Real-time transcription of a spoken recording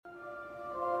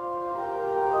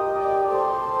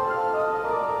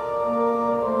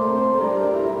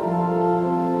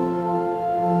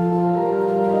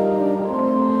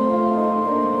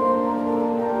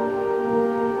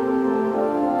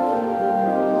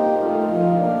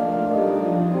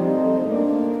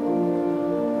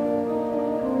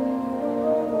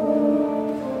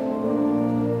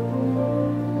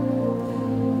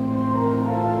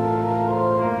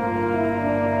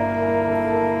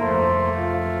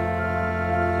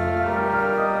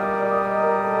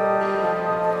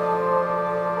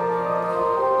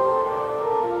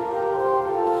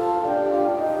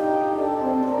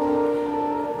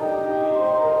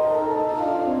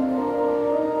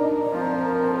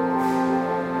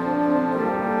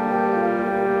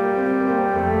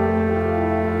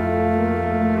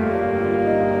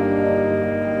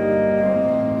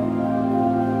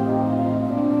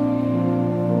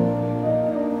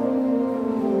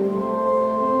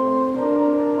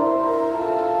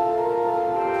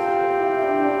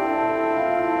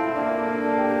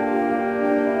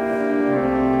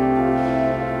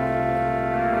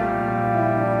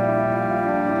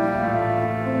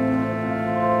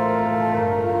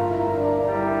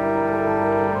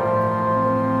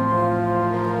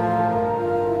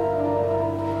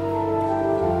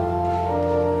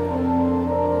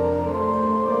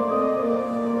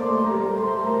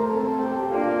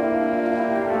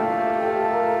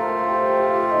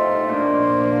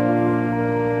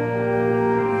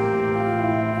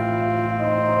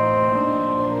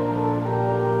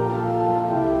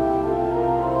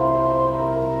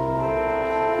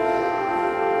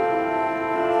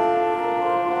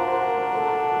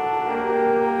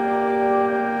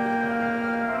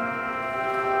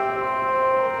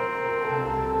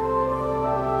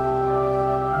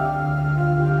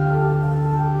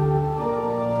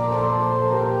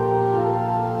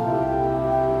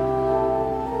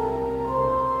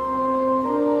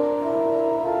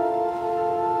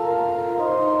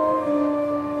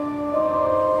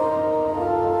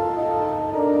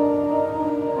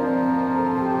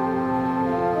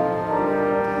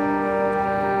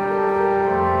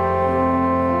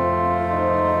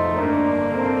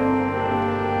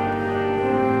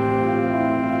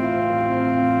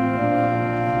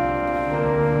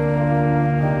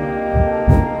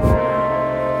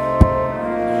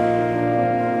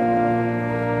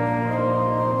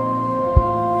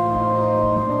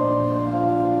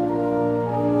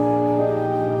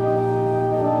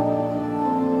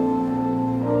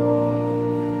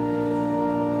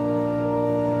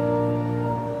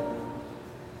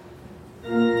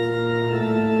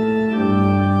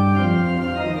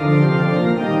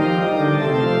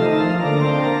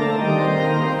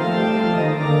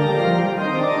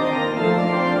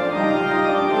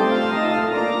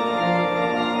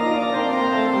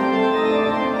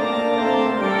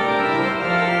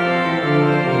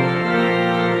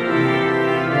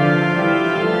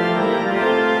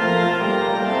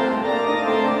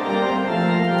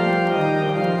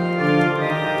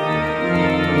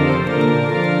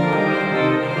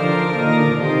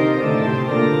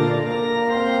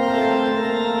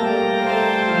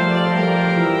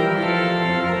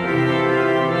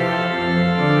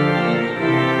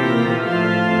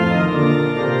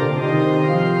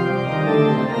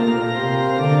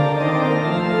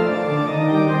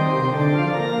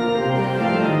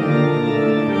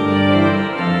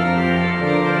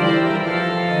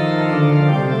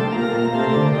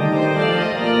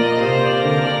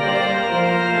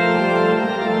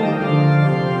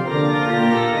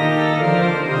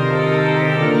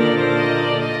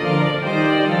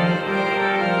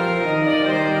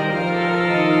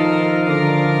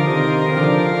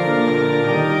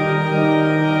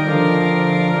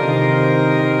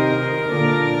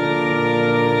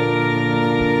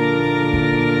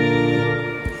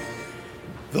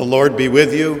Lord be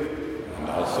with you, and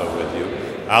also with you.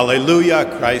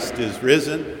 Alleluia, Christ is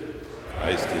risen.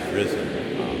 Christ is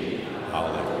risen.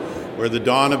 Hallelujah. Where the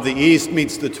dawn of the east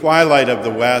meets the twilight of the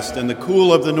west, and the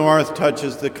cool of the north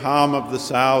touches the calm of the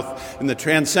south, and the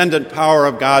transcendent power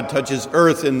of God touches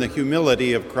earth in the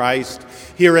humility of Christ.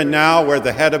 Here and now, where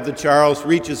the head of the Charles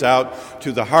reaches out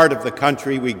to the heart of the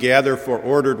country, we gather for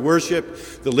ordered worship.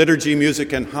 The liturgy,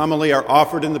 music, and homily are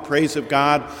offered in the praise of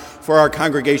God for our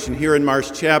congregation here in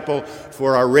Marsh Chapel,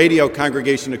 for our radio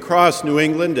congregation across New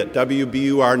England at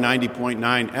WBUR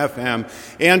 90.9 FM,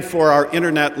 and for our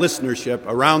internet listenership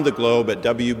around the globe at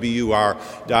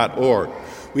WBUR.org.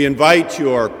 We invite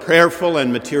your prayerful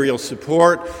and material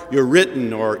support, your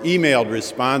written or emailed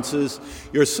responses,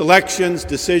 your selections,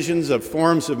 decisions of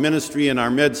forms of ministry in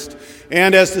our midst,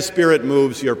 and as the Spirit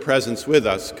moves, your presence with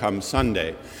us come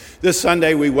Sunday. This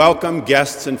Sunday, we welcome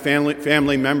guests and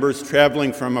family members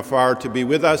traveling from afar to be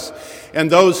with us, and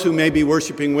those who may be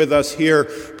worshiping with us here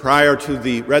prior to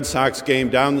the Red Sox game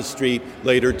down the street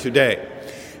later today.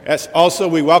 As also,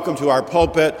 we welcome to our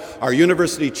pulpit our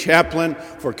university chaplain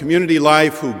for community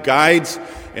life who guides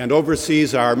and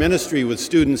oversees our ministry with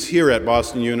students here at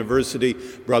Boston University,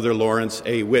 Brother Lawrence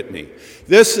A. Whitney.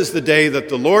 This is the day that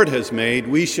the Lord has made.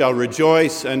 We shall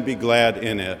rejoice and be glad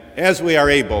in it. As we are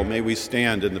able, may we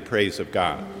stand in the praise of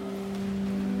God.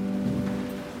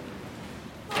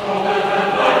 Hallelujah.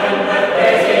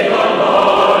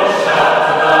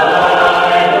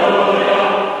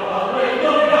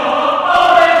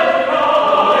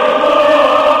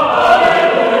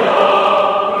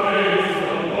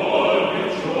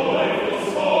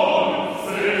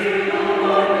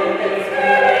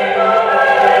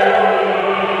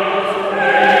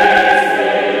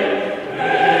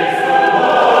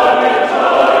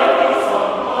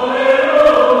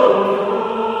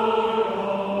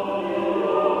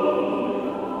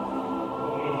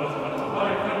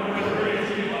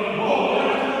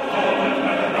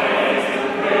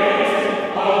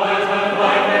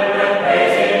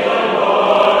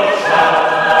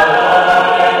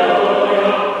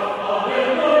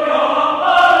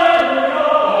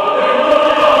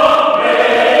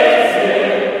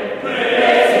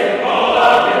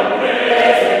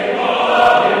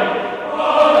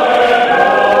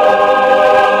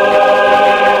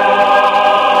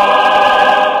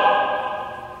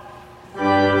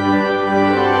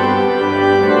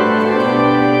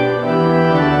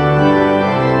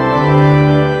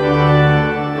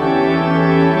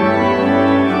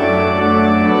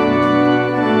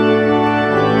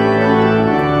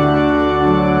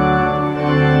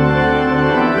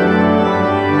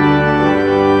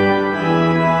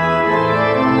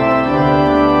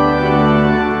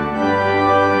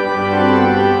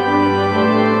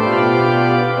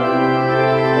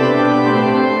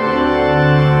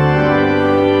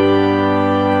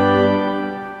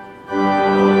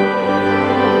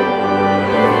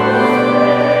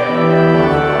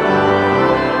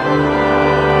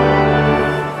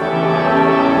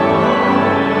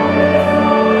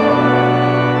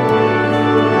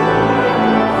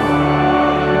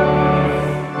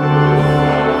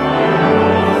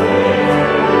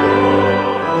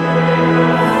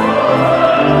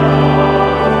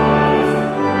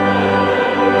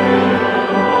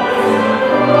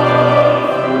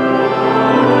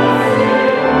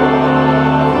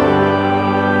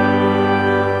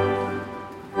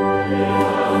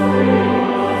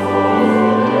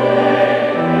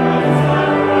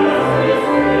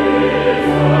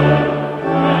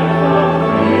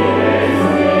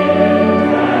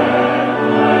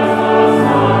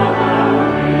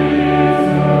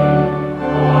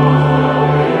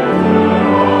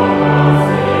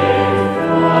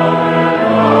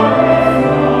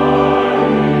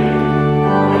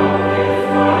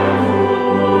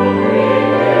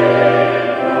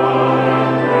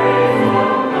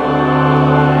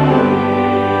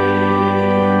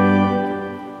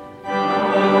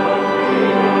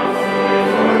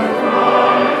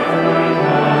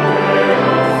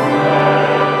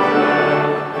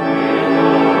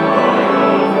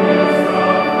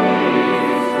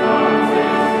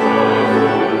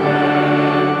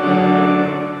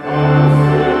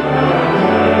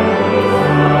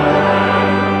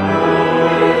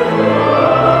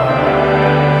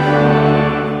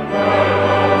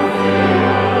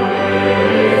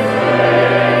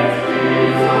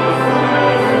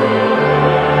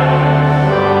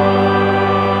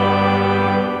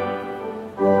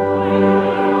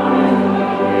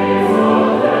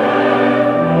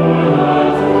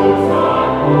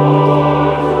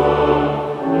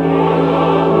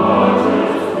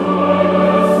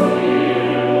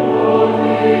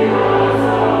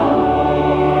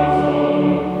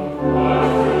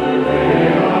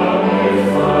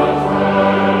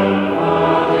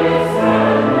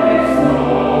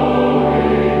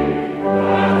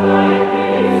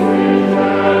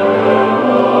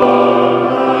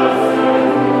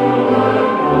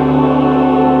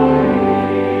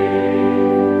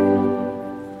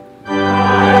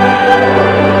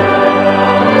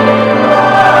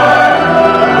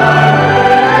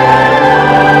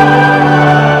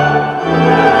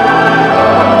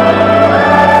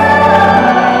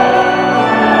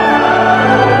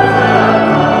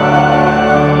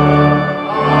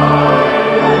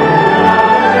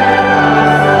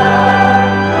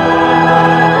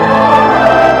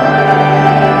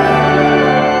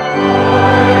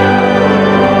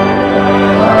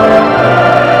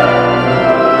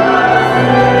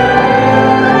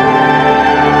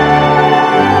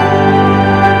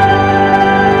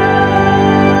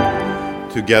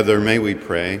 Together may we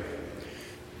pray.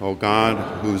 O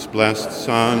God, whose blessed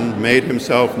Son made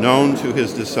himself known to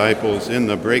his disciples in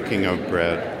the breaking of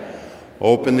bread,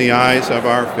 open the eyes of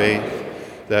our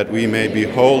faith that we may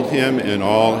behold him in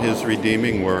all his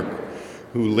redeeming work,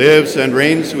 who lives and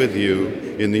reigns with you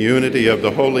in the unity of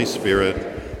the Holy Spirit,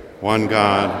 one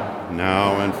God,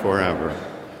 now and forever.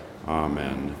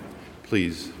 Amen.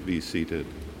 Please be seated.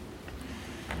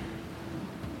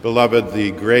 Beloved,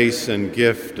 the grace and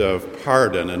gift of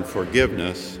pardon and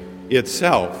forgiveness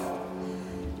itself,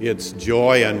 its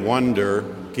joy and wonder,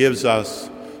 gives us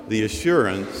the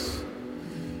assurance,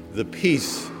 the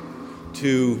peace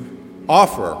to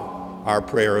offer our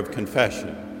prayer of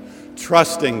confession.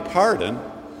 Trusting pardon,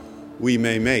 we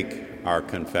may make our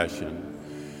confession.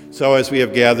 So as we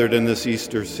have gathered in this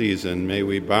Easter season, may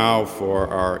we bow for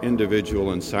our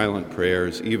individual and silent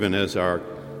prayers, even as our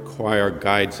choir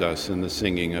guides us in the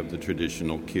singing of the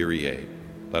traditional Kyrie.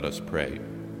 Let us pray.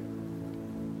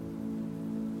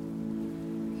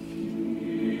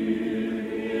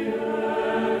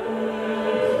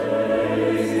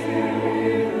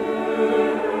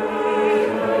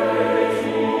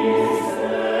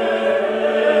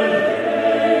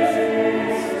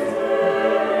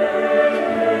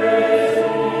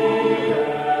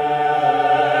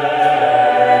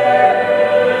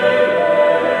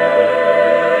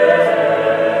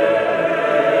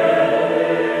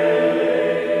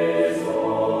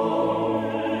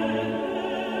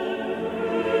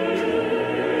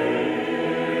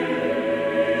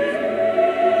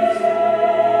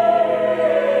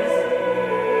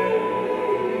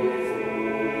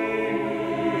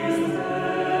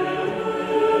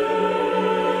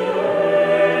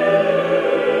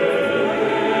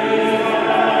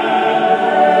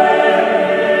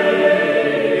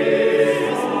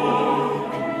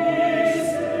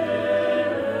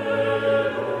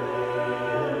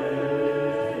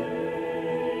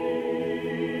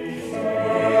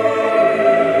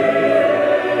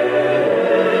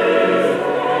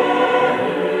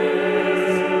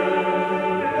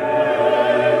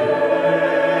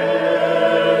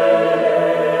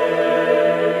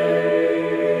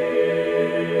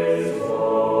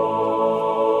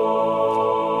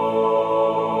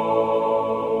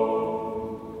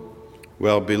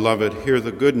 Well, beloved, hear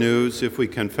the good news. If we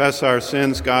confess our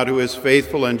sins, God, who is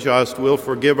faithful and just, will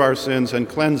forgive our sins and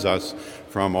cleanse us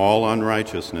from all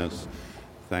unrighteousness.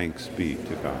 Thanks be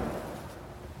to God.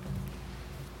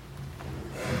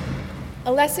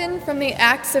 A lesson from the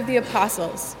Acts of the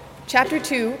Apostles, chapter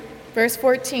 2, verse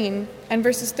 14, and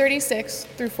verses 36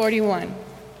 through 41.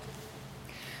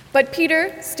 But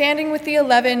Peter, standing with the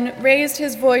 11, raised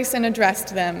his voice and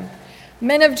addressed them,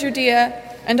 "Men of Judea,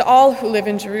 and all who live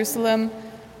in Jerusalem,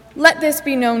 let this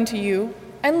be known to you,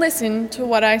 and listen to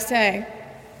what I say.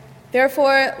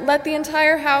 Therefore, let the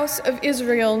entire house of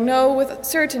Israel know with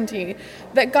certainty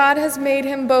that God has made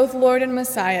him both Lord and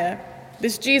Messiah,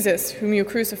 this Jesus whom you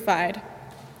crucified."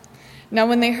 Now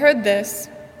when they heard this,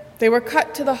 they were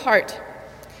cut to the heart,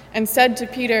 and said to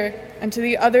Peter and to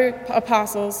the other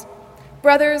apostles,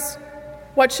 "Brothers,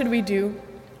 what should we do?"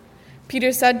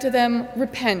 Peter said to them,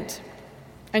 "Repent,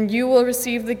 and you will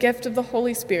receive the gift of the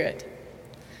Holy Spirit.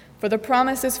 For the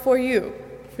promise is for you,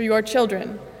 for your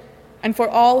children, and for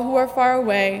all who are far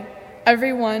away,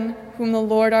 everyone whom the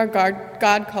Lord our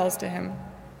God calls to him."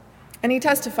 And he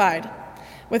testified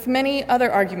with many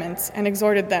other arguments and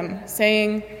exhorted them,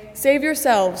 saying, "Save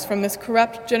yourselves from this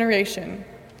corrupt generation."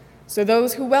 So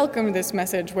those who welcomed this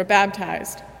message were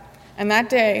baptized, and that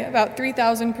day about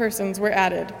 3,000 persons were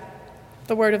added.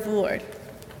 The word of the Lord.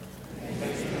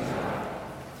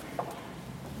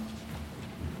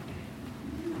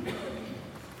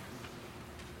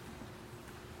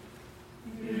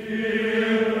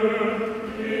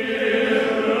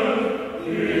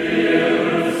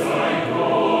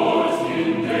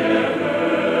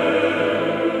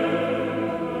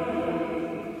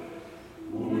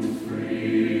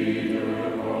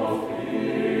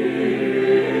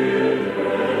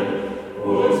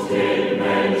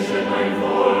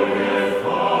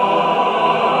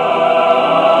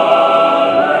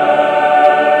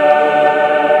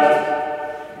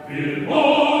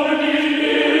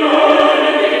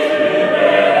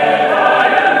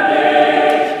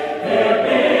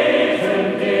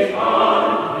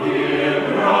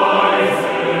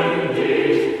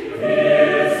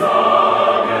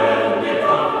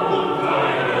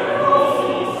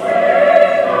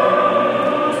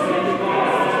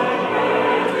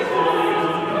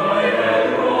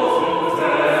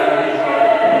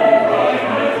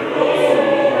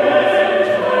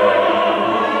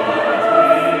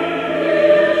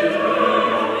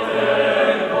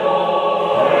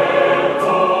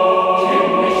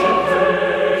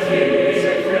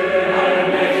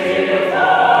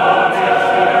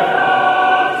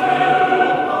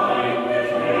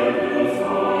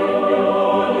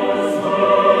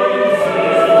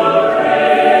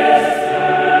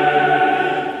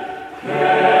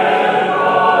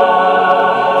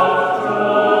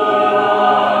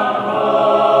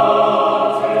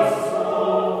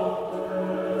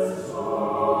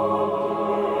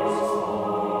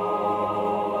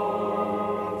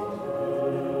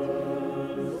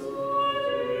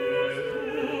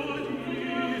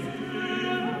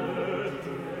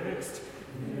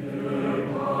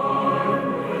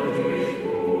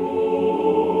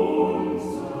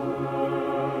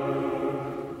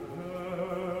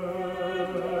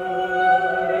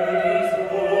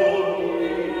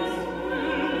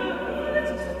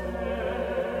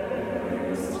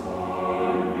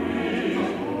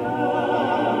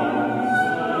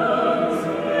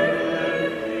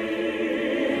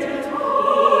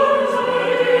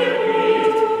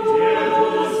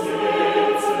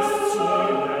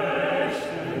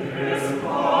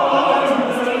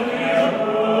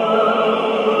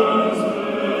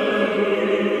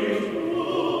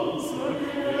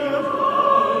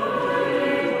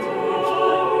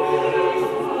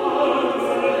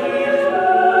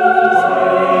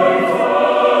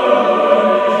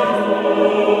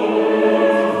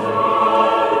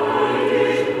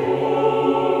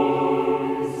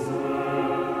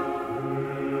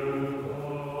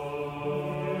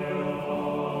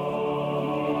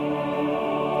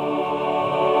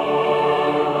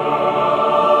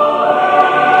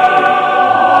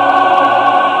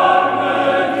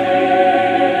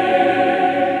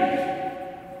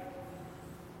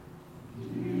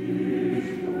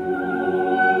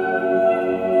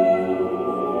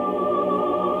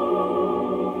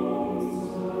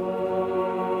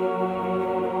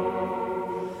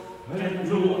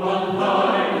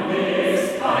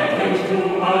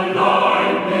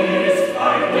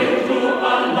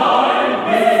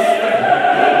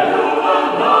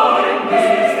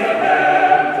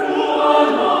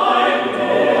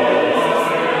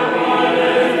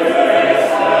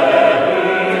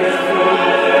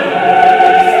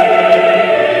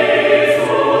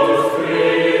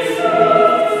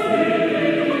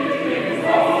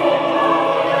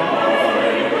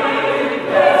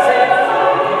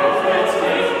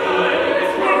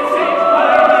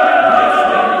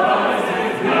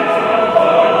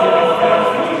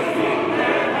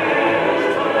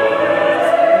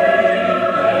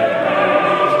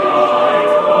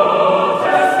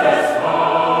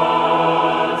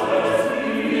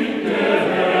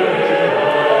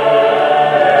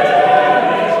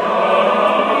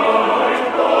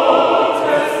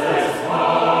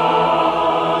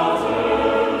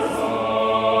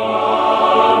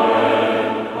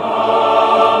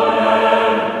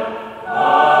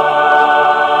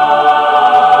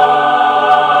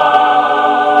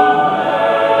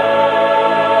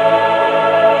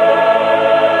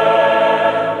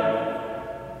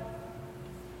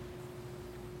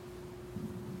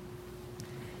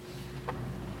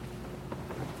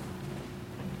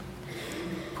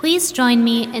 Please join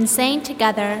me in saying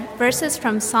together verses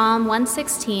from Psalm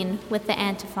 116 with the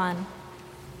antiphon.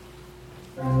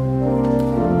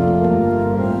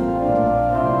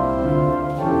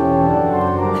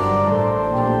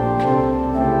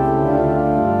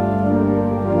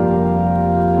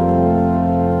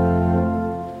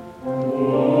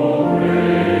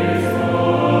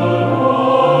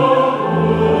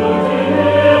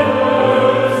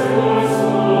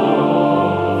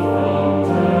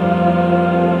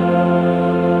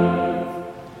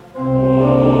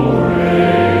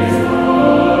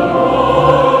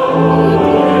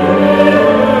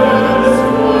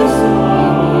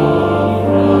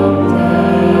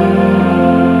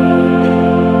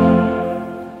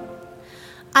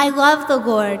 I love the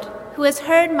Lord, who has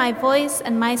heard my voice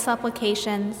and my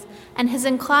supplications, and has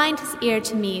inclined his ear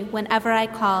to me whenever I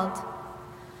called.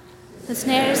 The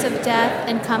snares of death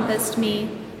encompassed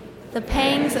me. The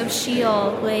pangs of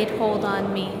Sheol laid hold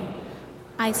on me.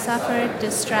 I suffered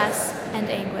distress and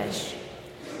anguish.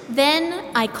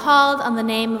 Then I called on the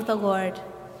name of the Lord.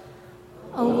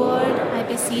 O Lord, I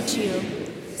beseech you,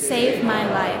 save my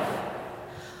life.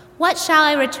 What shall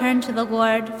I return to the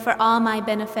Lord for all my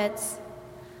benefits?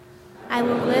 I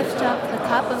will lift up the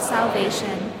cup of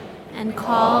salvation and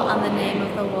call on the name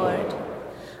of the Lord.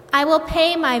 I will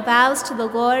pay my vows to the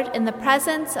Lord in the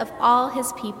presence of all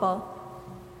his people.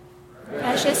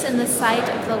 Precious in the sight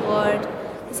of the Lord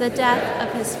is the death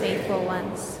of his faithful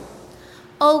ones.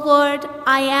 O Lord,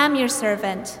 I am your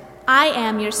servant. I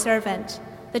am your servant.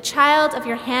 The child of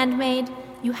your handmaid,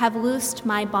 you have loosed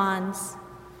my bonds.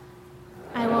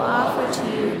 I will offer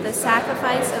to you the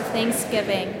sacrifice of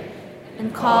thanksgiving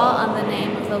and call on the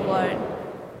name of the Lord.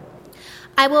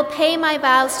 I will pay my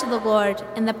vows to the Lord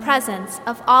in the presence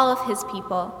of all of his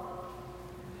people.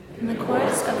 In the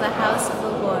courts of the house of the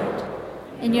Lord,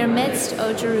 in your midst,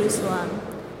 O Jerusalem,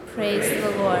 praise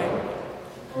the Lord.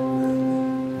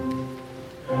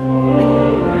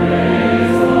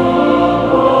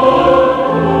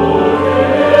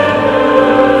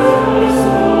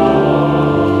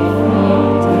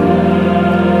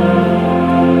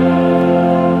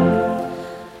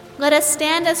 Let us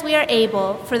stand as we are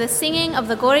able for the singing of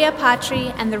the Gloria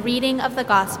Patri and the reading of the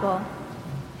Gospel.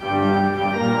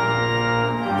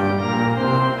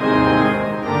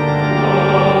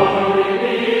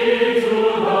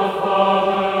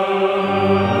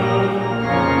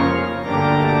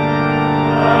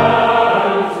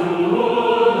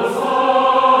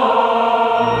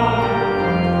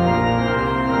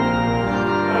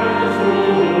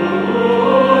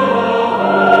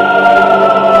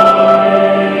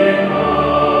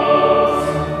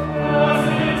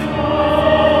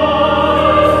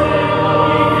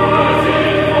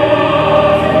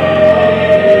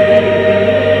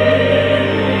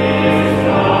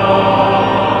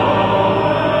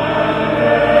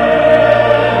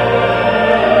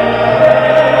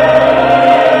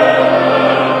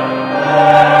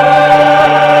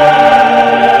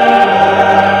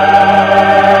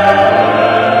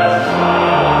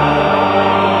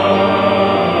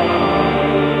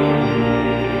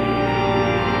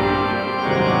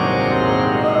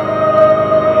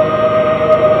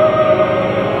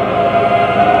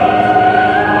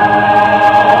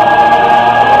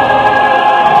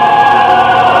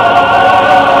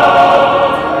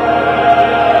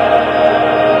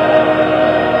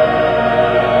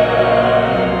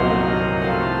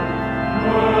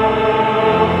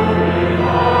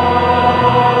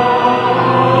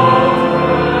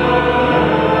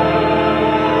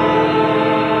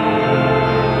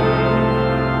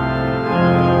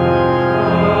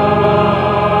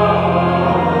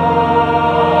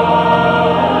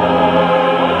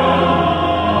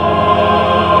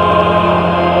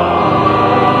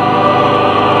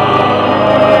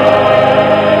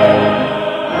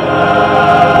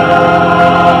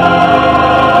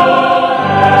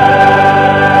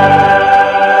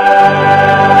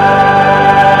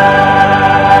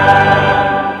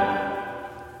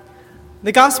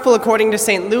 The Gospel according to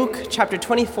St. Luke, chapter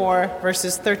 24,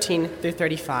 verses 13 through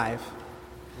 35.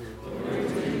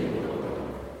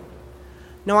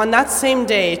 Now on that same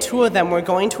day, two of them were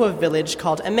going to a village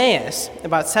called Emmaus,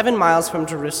 about 7 miles from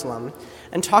Jerusalem,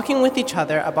 and talking with each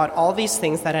other about all these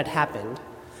things that had happened.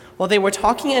 While they were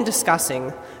talking and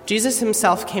discussing, Jesus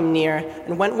himself came near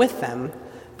and went with them,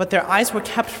 but their eyes were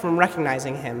kept from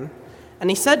recognizing him. And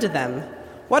he said to them,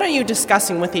 "What are you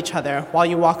discussing with each other while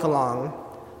you walk along?"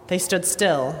 They stood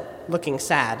still, looking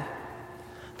sad.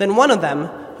 Then one of them,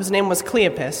 whose name was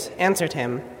Cleopas, answered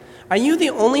him, "Are you the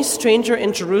only stranger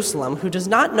in Jerusalem who does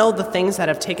not know the things that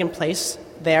have taken place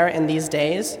there in these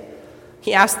days?"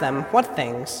 He asked them, "What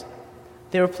things?"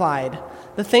 They replied,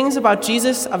 "The things about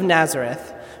Jesus of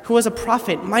Nazareth, who was a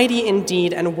prophet, mighty in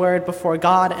deed and word before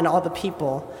God and all the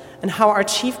people, and how our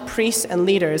chief priests and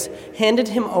leaders handed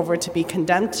him over to be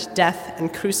condemned to death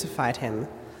and crucified him.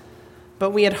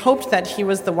 But we had hoped that he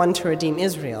was the one to redeem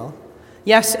Israel.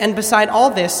 Yes, and beside all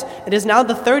this, it is now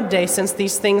the third day since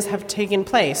these things have taken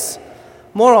place.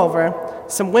 Moreover,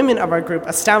 some women of our group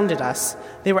astounded us.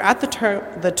 They were at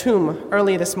the tomb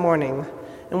early this morning,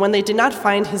 and when they did not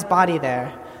find his body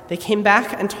there, they came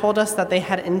back and told us that they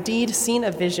had indeed seen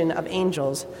a vision of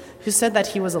angels who said that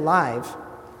he was alive.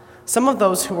 Some of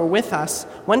those who were with us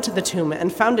went to the tomb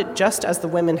and found it just as the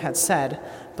women had said,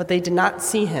 but they did not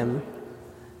see him."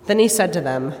 Then he said to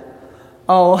them,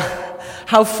 "Oh,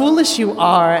 how foolish you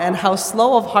are, and how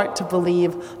slow of heart to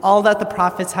believe all that the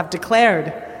prophets have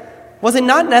declared. Was it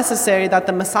not necessary that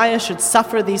the Messiah should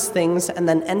suffer these things and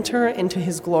then enter into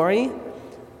his glory?"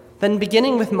 Then,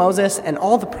 beginning with Moses and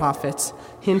all the prophets,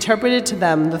 he interpreted to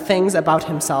them the things about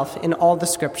himself in all the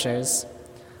scriptures.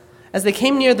 As they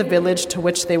came near the village to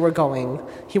which they were going,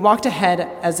 he walked ahead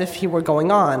as if he were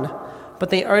going on, but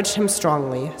they urged him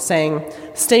strongly, saying,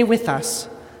 "Stay with us,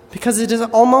 because it is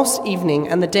almost evening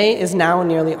and the day is now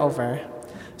nearly over."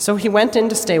 So he went in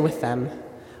to stay with them.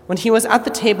 When he was at the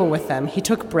table with them, he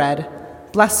took bread,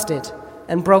 blessed it,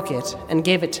 and broke it, and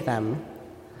gave it to them.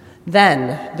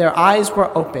 Then their eyes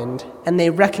were opened, and they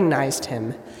recognized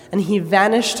him, and he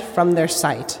vanished from their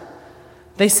sight.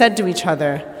 They said to each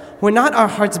other, "Were not our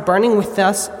hearts burning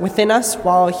within us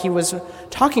while he was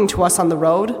talking to us on the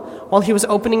road, while he was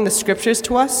opening the scriptures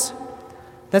to us?"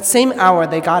 That same hour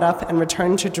they got up and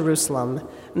returned to Jerusalem,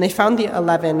 and they found the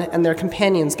 11 and their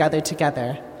companions gathered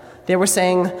together. They were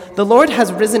saying, "The Lord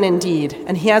has risen indeed,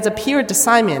 and he has appeared to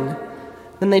Simon."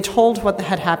 Then they told what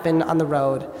had happened on the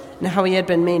road, and how he had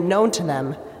been made known to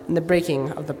them in the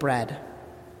breaking of the bread.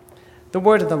 The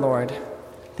word of the Lord.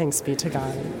 Thanks be to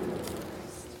God.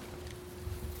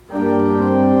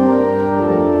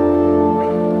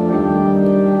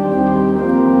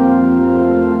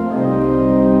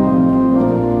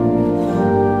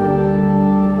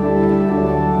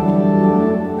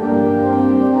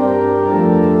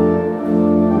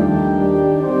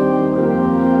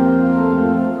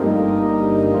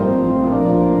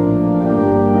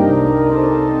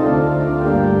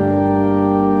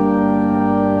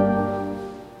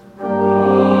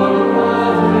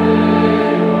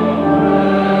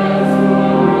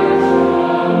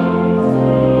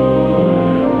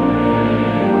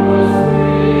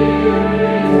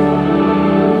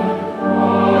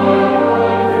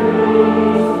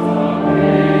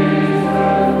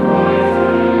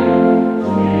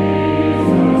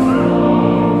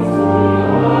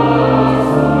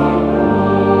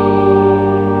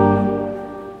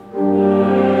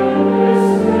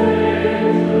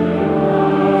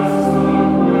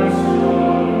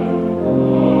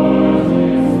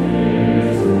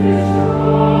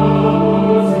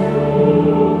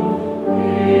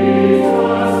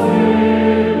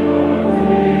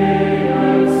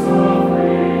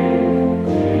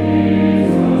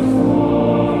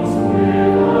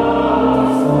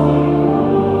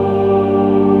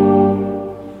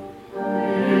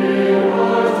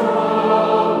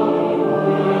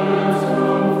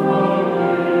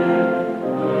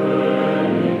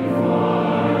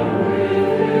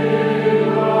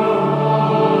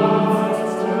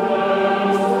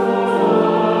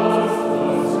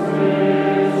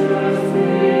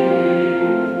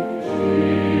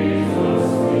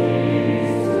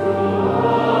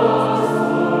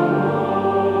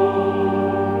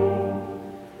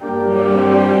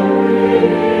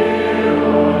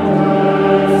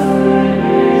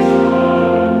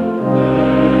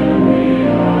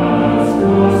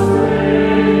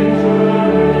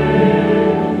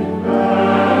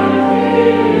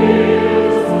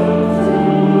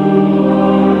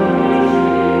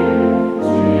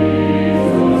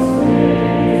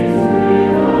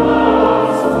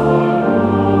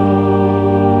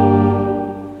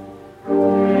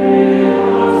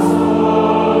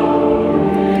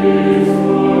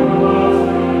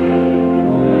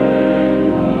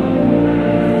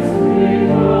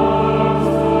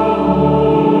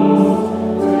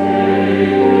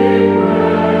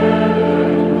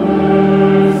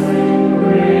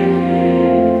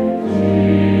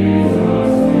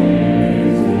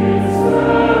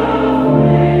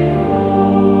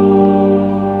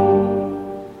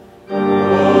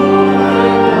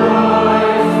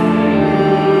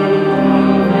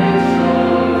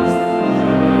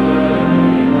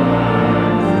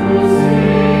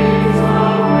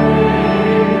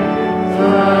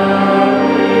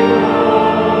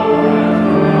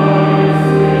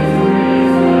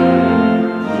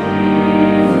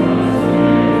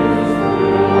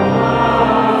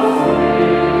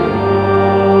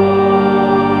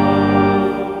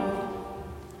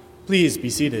 Please be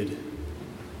seated.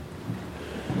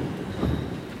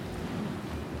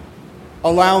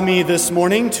 Allow me this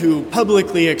morning to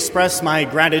publicly express my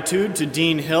gratitude to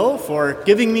Dean Hill for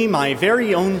giving me my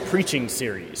very own preaching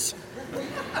series.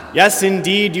 Yes,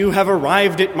 indeed, you have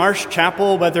arrived at Marsh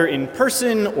Chapel, whether in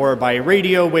person or by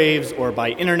radio waves or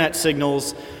by internet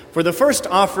signals, for the first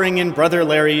offering in Brother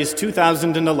Larry's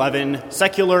 2011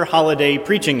 Secular Holiday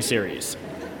Preaching Series.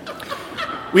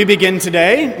 We begin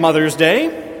today, Mother's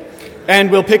Day,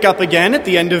 and we'll pick up again at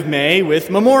the end of May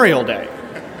with Memorial Day.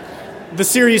 The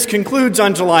series concludes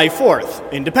on July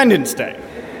 4th, Independence Day.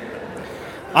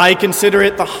 I consider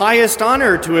it the highest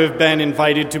honor to have been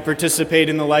invited to participate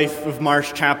in the life of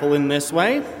Marsh Chapel in this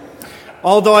way,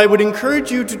 although I would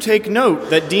encourage you to take note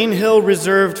that Dean Hill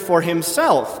reserved for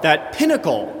himself that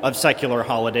pinnacle of secular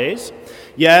holidays,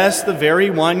 yes, the very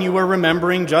one you are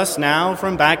remembering just now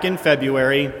from back in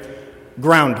February,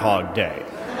 Groundhog Day.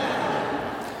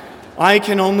 I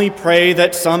can only pray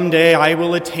that someday I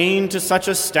will attain to such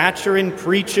a stature in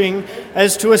preaching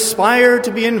as to aspire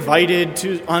to be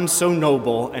invited on so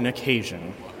noble an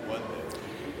occasion.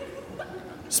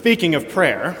 Speaking of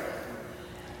prayer,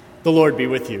 the Lord be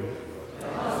with you.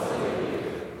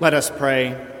 Let us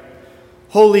pray.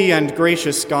 Holy and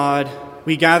gracious God,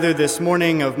 we gather this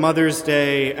morning of Mother's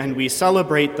Day and we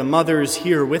celebrate the mothers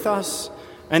here with us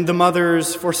and the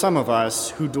mothers for some of us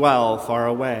who dwell far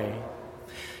away.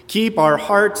 Keep our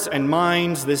hearts and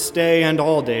minds this day and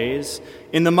all days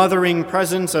in the mothering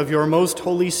presence of your most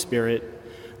Holy Spirit,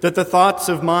 that the thoughts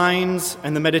of minds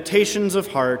and the meditations of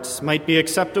hearts might be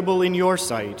acceptable in your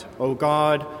sight, O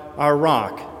God, our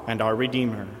rock and our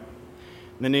Redeemer. In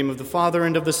the name of the Father,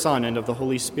 and of the Son, and of the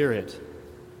Holy Spirit.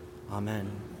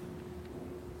 Amen.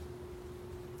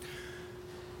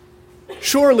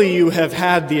 Surely you have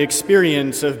had the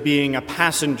experience of being a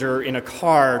passenger in a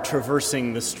car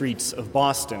traversing the streets of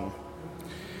Boston.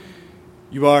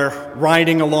 You are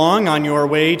riding along on your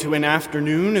way to an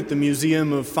afternoon at the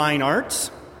Museum of Fine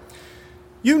Arts.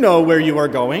 You know where you are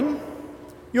going.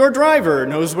 Your driver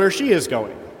knows where she is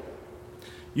going.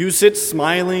 You sit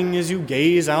smiling as you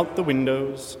gaze out the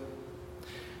windows.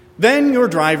 Then your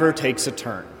driver takes a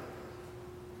turn.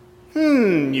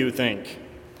 You think.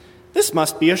 This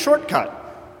must be a shortcut.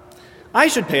 I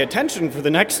should pay attention for the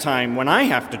next time when I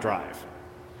have to drive.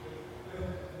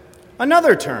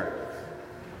 Another turn.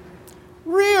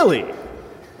 Really?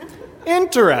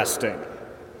 Interesting.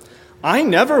 I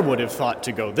never would have thought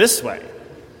to go this way.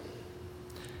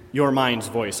 Your mind's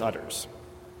voice utters.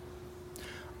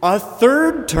 A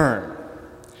third turn.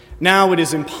 Now it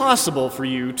is impossible for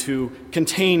you to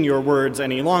contain your words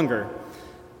any longer.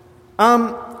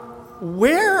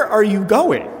 Where are you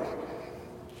going?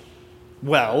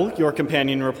 Well, your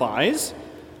companion replies,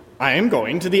 I am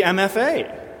going to the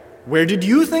MFA. Where did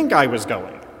you think I was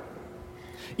going?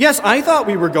 Yes, I thought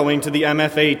we were going to the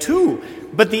MFA too,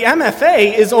 but the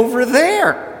MFA is over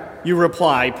there, you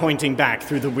reply, pointing back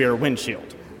through the rear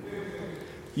windshield.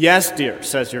 Yes, dear,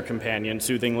 says your companion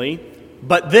soothingly,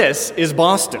 but this is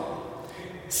Boston.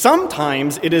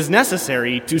 Sometimes it is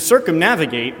necessary to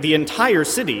circumnavigate the entire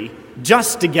city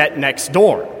just to get next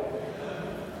door.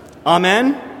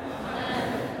 Amen?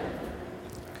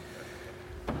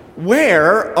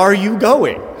 Where are you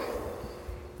going?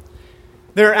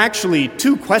 There are actually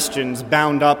two questions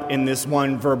bound up in this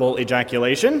one verbal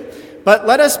ejaculation, but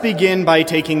let us begin by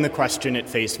taking the question at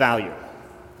face value.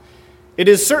 It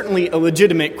is certainly a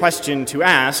legitimate question to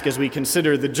ask as we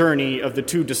consider the journey of the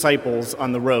two disciples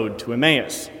on the road to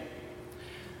Emmaus.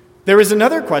 There is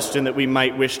another question that we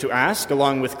might wish to ask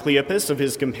along with Cleopas of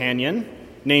his companion,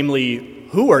 namely,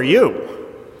 who are you?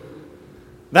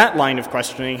 That line of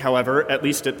questioning, however, at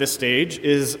least at this stage,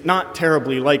 is not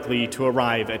terribly likely to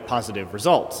arrive at positive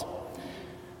results.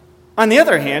 On the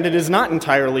other hand, it is not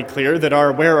entirely clear that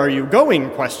our where are you going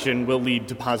question will lead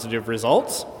to positive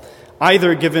results,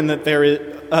 either given that there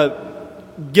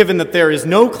is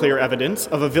no clear evidence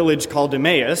of a village called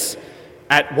Emmaus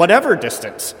at whatever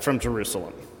distance from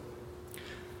Jerusalem.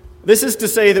 This is to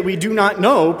say that we do not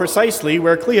know precisely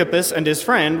where Cleopas and his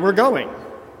friend were going.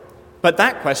 But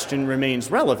that question remains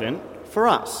relevant for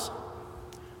us.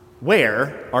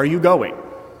 Where are you going?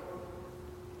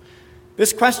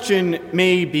 This question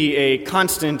may be a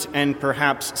constant and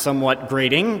perhaps somewhat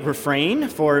grating refrain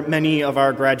for many of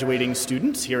our graduating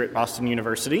students here at Boston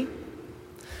University.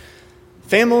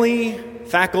 Family,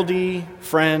 faculty,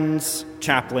 friends,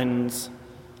 chaplains,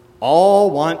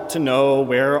 all want to know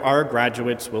where our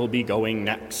graduates will be going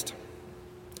next.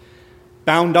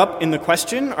 Bound up in the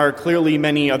question are clearly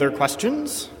many other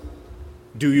questions.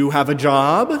 Do you have a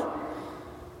job?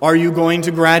 Are you going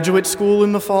to graduate school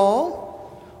in the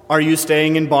fall? Are you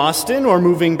staying in Boston or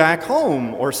moving back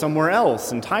home or somewhere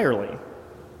else entirely?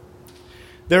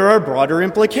 There are broader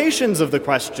implications of the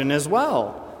question as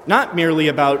well, not merely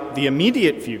about the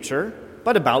immediate future,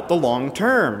 but about the long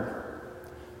term.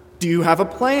 Do you have a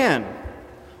plan?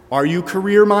 Are you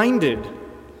career-minded?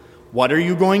 What are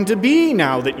you going to be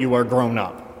now that you are grown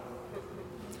up?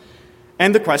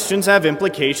 And the questions have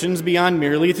implications beyond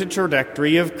merely the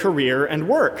trajectory of career and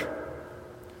work.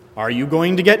 Are you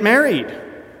going to get married?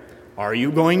 Are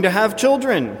you going to have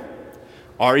children?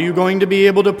 Are you going to be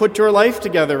able to put your life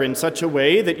together in such a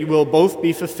way that you will both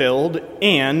be fulfilled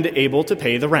and able to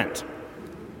pay the rent?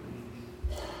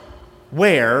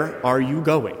 Where are you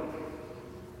going?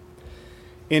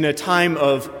 In a time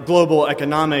of global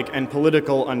economic and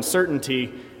political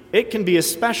uncertainty, it can be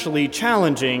especially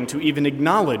challenging to even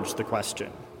acknowledge the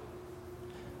question.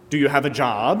 Do you have a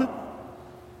job?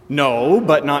 No,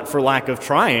 but not for lack of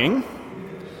trying.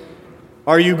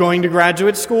 Are you going to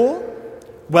graduate school?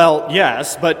 Well,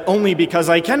 yes, but only because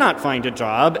I cannot find a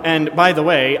job, and by the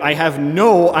way, I have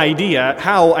no idea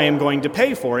how I am going to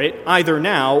pay for it, either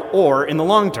now or in the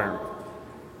long term.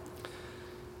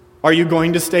 Are you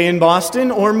going to stay in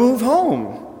Boston or move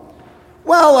home?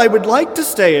 Well, I would like to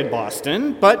stay in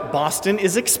Boston, but Boston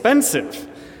is expensive.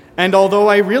 And although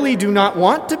I really do not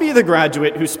want to be the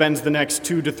graduate who spends the next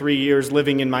 2 to 3 years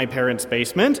living in my parents'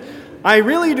 basement, I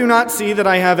really do not see that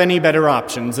I have any better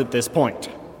options at this point.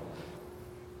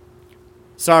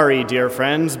 Sorry, dear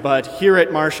friends, but here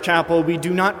at Marsh Chapel we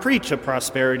do not preach a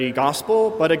prosperity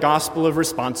gospel, but a gospel of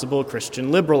responsible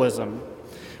Christian liberalism,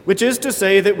 which is to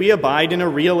say that we abide in a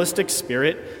realistic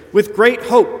spirit with great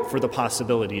hope for the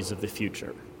possibilities of the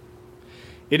future.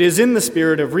 It is in the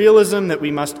spirit of realism that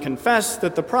we must confess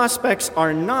that the prospects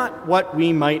are not what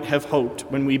we might have hoped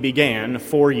when we began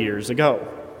 4 years ago.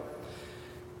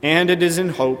 And it is in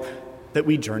hope that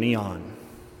we journey on.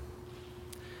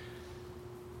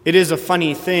 It is a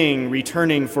funny thing,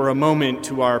 returning for a moment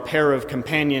to our pair of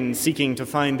companions seeking to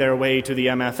find their way to the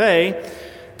MFA,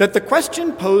 that the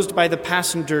question posed by the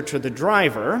passenger to the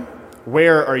driver,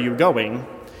 "Where are you going?"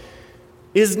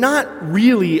 is not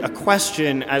really a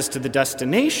question as to the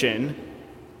destination,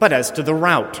 but as to the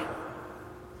route.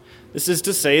 This is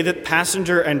to say that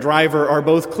passenger and driver are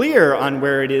both clear on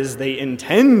where it is they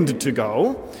intend to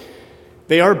go.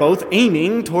 They are both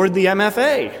aiming toward the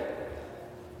MFA.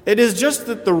 It is just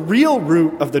that the real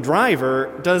route of the driver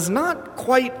does not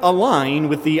quite align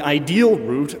with the ideal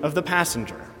route of the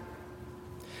passenger.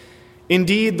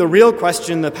 Indeed, the real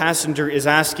question the passenger is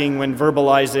asking when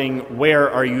verbalizing, "Where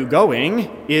are you going?"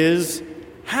 is,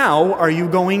 "How are you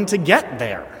going to get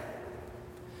there?"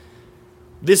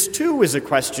 This, too, is a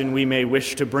question we may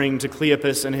wish to bring to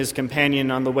Cleopas and his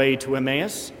companion on the way to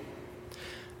Emmaus.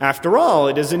 After all,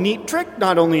 it is a neat trick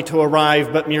not only to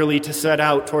arrive, but merely to set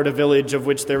out toward a village of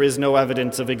which there is no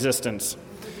evidence of existence.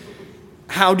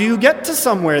 How do you get to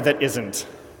somewhere that isn't?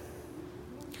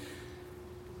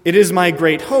 It is my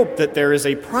great hope that there is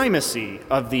a primacy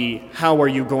of the "how are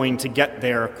you going to get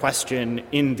there" question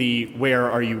in the "where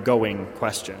are you going"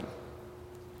 question.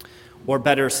 Or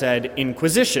better said,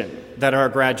 inquisition that our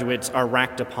graduates are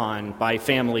racked upon by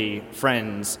family,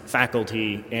 friends,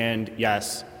 faculty, and,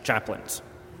 yes, chaplains.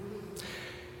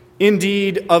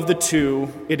 Indeed, of the two,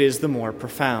 it is the more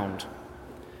profound.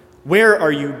 Where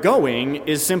are you going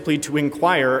is simply to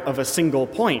inquire of a single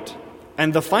point,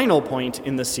 and the final point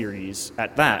in the series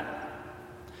at that.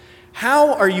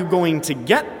 How are you going to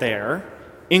get there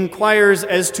inquires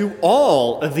as to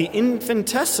all of the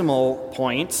infinitesimal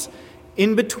points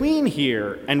in between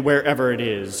here and wherever it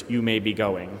is you may be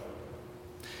going.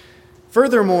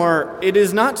 Furthermore, it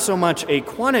is not so much a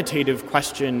quantitative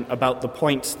question about the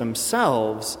points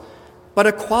themselves, but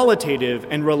a qualitative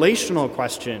and relational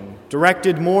question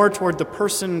directed more toward the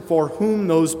person for whom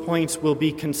those points will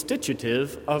be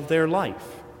constitutive of their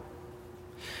life.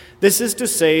 This is to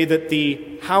say that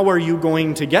the "how are you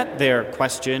going to get there"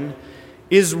 question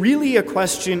is really a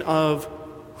question of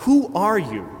who are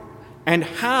you and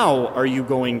how are you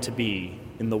going to be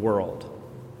in the world.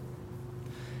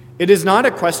 It is not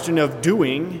a question of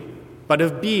doing, but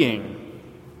of being.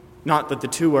 Not that the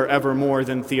two are ever more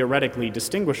than theoretically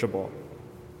distinguishable.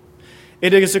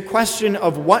 It is a question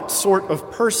of what sort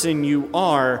of person you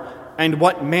are and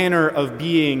what manner of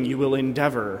being you will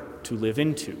endeavor to live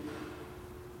into.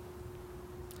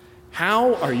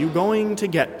 How are you going to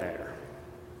get there?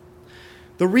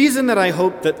 The reason that I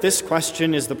hope that this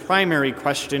question is the primary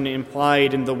question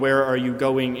implied in the "where are you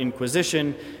going"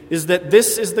 inquisition is that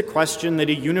this is the question that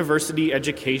a university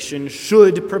education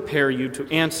should prepare you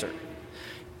to answer,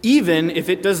 even if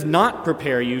it does not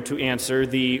prepare you to answer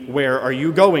the "where are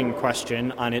you going"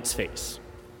 question on its face.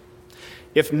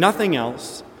 If nothing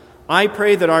else, I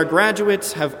pray that our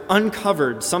graduates have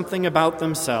uncovered something about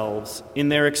themselves in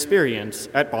their experience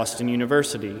at Boston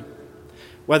University,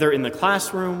 whether in the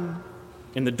classroom,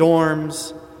 in the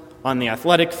dorms, on the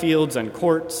athletic fields and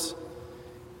courts,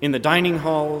 in the dining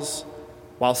halls,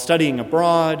 while studying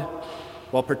abroad,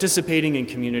 while participating in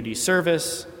community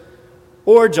service,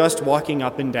 or just walking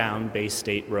up and down Bay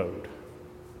State Road.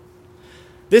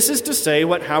 This is to say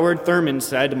what Howard Thurman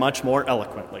said much more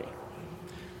eloquently.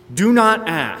 Do not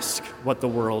ask what the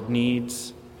world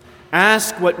needs.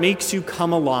 Ask what makes you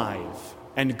come alive,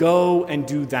 and go and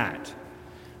do that,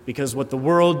 because what the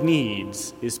world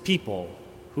needs is people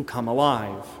who come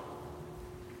alive.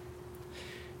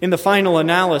 In the final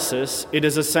analysis, it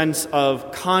is a sense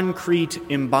of concrete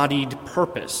embodied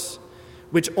purpose,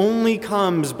 which only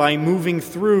comes by moving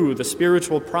through the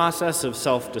spiritual process of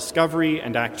self-discovery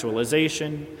and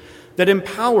actualization that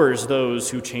empowers those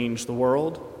who change the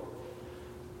world.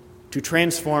 To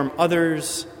transform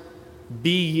others,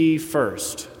 be ye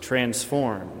first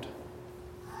transformed,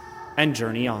 and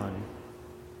journey on.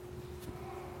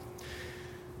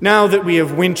 Now that we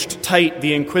have winched tight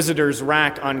the Inquisitor's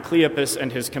rack on Cleopas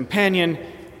and his companion,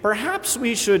 perhaps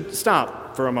we should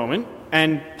stop for a moment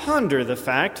and ponder the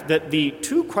fact that the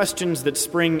two questions that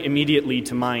spring immediately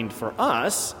to mind for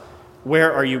us,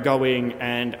 where are you going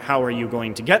and how are you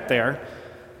going to get there,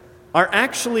 are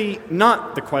actually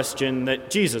not the question that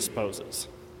Jesus poses.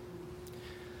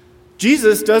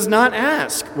 Jesus does not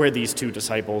ask where these two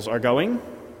disciples are going.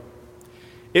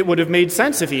 It would have made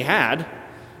sense if he had.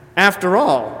 After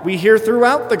all, we hear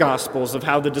throughout the Gospels of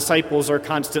how the disciples are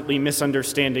constantly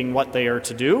misunderstanding what they are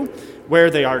to do, where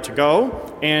they are to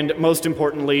go, and most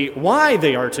importantly, why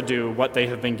they are to do what they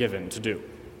have been given to do.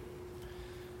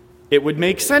 It would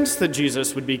make sense that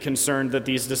Jesus would be concerned that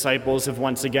these disciples have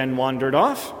once again wandered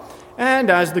off, and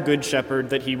as the Good Shepherd,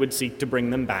 that he would seek to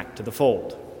bring them back to the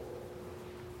fold.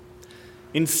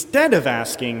 Instead of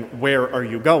asking, where are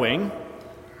you going,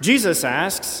 Jesus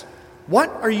asks, what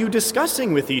are you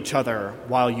discussing with each other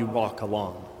while you walk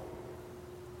along?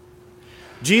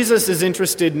 Jesus is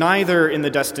interested neither in the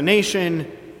destination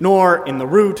nor in the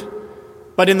route,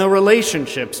 but in the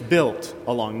relationships built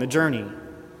along the journey.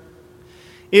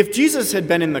 If Jesus had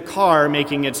been in the car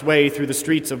making its way through the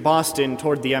streets of Boston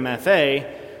toward the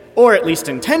MFA, or at least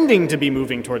intending to be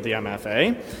moving toward the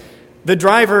MFA, the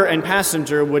driver and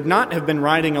passenger would not have been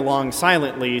riding along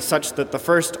silently such that the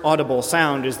first audible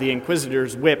sound is the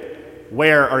Inquisitor's whip,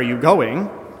 "Where are you going?"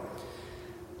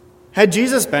 Had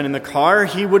Jesus been in the car,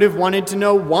 he would have wanted to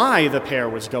know why the pair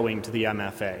was going to the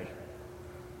MFA.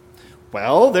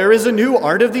 Well, there is a new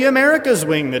Art of the Americas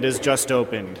wing that has just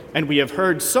opened, and we have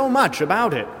heard so much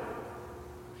about it.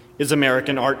 Is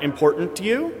American art important to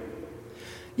you?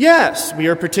 Yes, we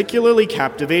are particularly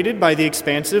captivated by the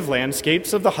expansive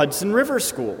landscapes of the Hudson River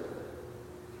School.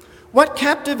 What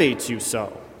captivates you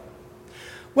so?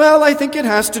 Well, I think it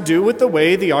has to do with the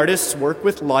way the artists work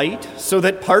with light so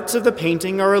that parts of the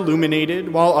painting are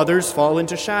illuminated while others fall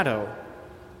into shadow.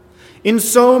 In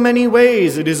so many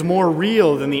ways, it is more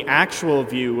real than the actual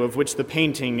view of which the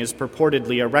painting is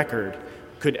purportedly a record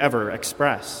could ever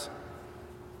express.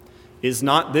 Is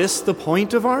not this the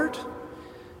point of art?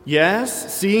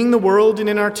 Yes, seeing the world in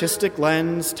an artistic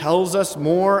lens tells us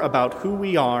more about who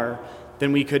we are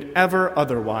than we could ever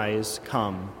otherwise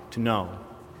come to know.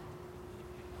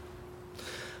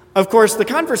 Of course, the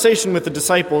conversation with the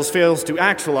disciples fails to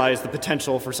actualize the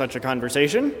potential for such a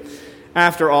conversation.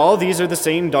 After all, these are the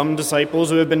same dumb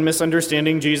disciples who have been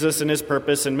misunderstanding Jesus and his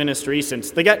purpose and ministry since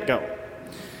the get-go.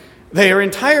 They are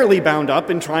entirely bound up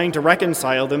in trying to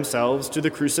reconcile themselves to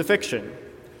the crucifixion,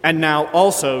 and now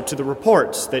also to the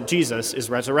reports that Jesus is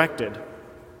resurrected.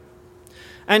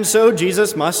 And so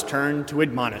Jesus must turn to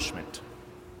admonishment.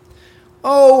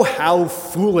 Oh, how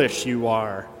foolish you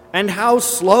are, and how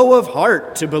slow of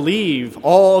heart to believe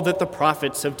all that the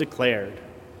prophets have declared.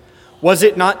 Was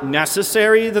it not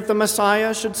necessary that the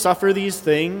Messiah should suffer these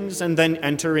things and then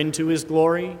enter into his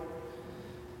glory?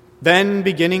 Then,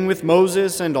 beginning with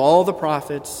Moses and all the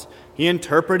prophets, he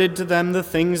interpreted to them the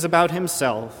things about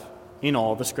himself in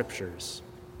all the scriptures.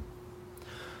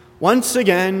 Once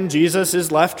again, Jesus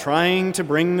is left trying to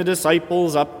bring the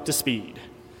disciples up to speed.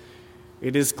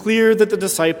 It is clear that the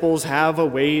disciples have a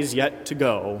ways yet to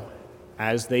go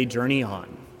as they journey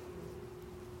on.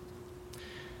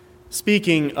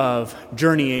 Speaking of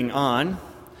journeying on,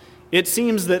 it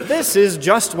seems that this is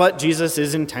just what Jesus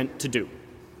is intent to do,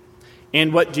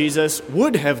 and what Jesus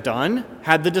would have done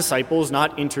had the disciples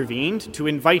not intervened to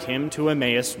invite him to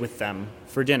Emmaus with them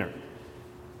for dinner.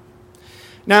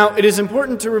 Now, it is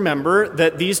important to remember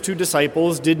that these two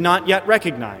disciples did not yet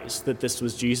recognize that this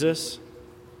was Jesus,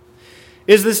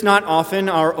 Is this not often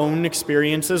our own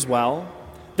experience as well,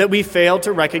 that we fail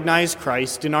to recognize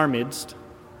Christ in our midst?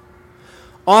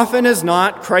 Often as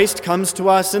not, Christ comes to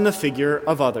us in the figure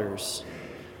of others,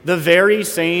 the very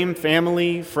same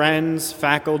family, friends,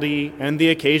 faculty, and the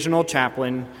occasional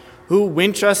chaplain who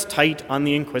winch us tight on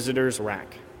the inquisitor's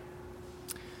rack.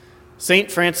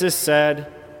 St. Francis said,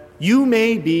 "You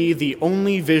may be the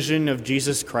only vision of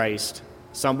Jesus Christ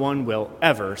someone will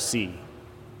ever see."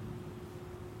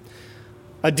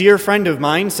 A dear friend of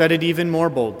mine said it even more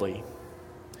boldly.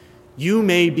 You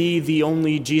may be the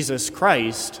only Jesus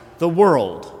Christ the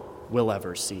world will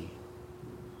ever see.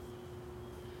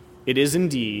 It is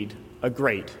indeed a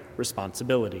great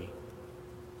responsibility.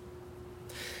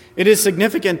 It is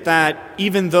significant that,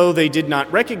 even though they did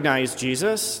not recognize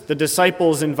Jesus, the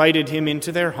disciples invited him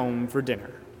into their home for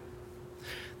dinner.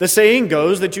 The saying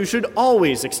goes that you should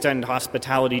always extend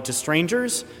hospitality to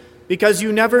strangers because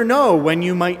you never know when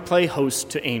you might play host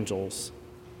to angels.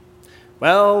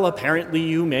 Well, apparently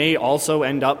you may also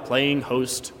end up playing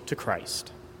host to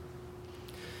Christ.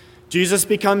 Jesus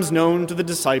becomes known to the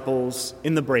disciples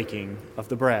in the breaking of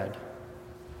the bread.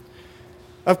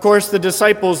 Of course, the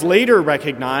disciples later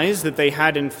recognized that they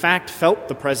had in fact felt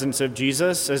the presence of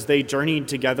Jesus as they journeyed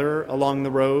together along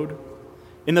the road,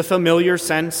 in the familiar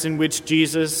sense in which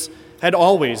Jesus had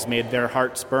always made their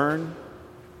hearts burn.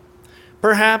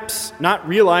 Perhaps, not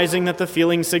realizing that the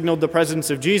feeling signaled the presence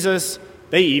of Jesus,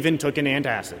 they even took an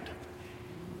antacid.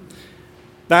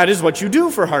 That is what you do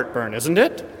for heartburn, isn't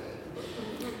it?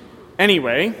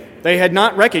 Anyway, they had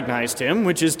not recognized him,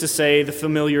 which is to say the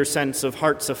familiar sense of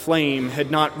hearts aflame had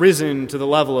not risen to the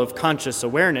level of conscious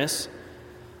awareness.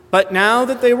 But now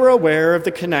that they were aware of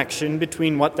the connection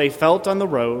between what they felt on the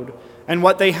road and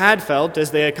what they had felt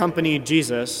as they accompanied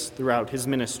Jesus throughout his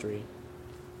ministry.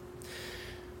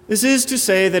 This is to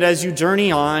say that as you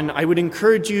journey on, I would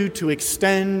encourage you to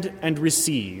extend and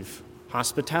receive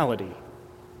hospitality.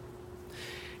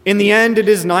 In the end, it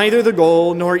is neither the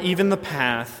goal nor even the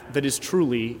path that is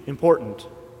truly important.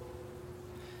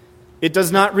 It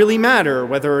does not really matter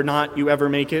whether or not you ever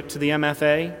make it to the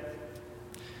MFA.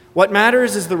 What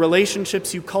matters is the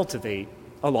relationships you cultivate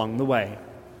along the way.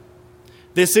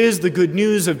 This is the good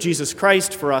news of Jesus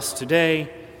Christ for us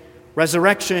today,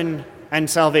 resurrection and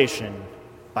salvation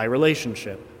by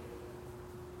relationship.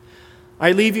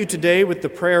 I leave you today with the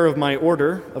prayer of my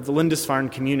order of the Lindisfarne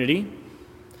community,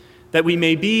 that we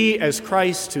may be as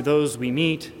Christ to those we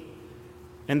meet,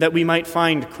 and that we might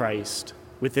find Christ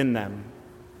within them.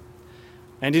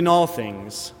 And in all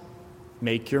things,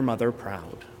 make your mother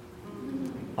proud.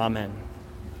 Amen.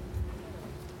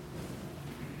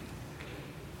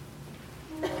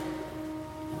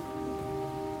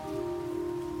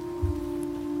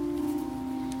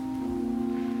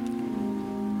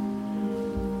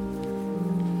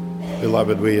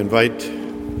 Beloved, we invite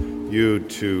you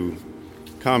to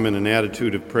come in an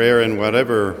attitude of prayer in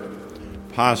whatever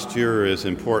posture is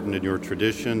important in your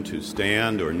tradition, to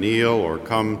stand or kneel or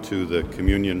come to the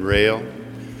communion rail,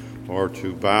 or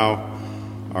to bow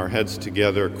our heads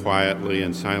together quietly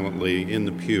and silently in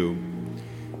the pew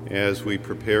as we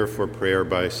prepare for prayer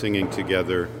by singing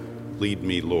together, "Lead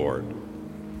Me, Lord."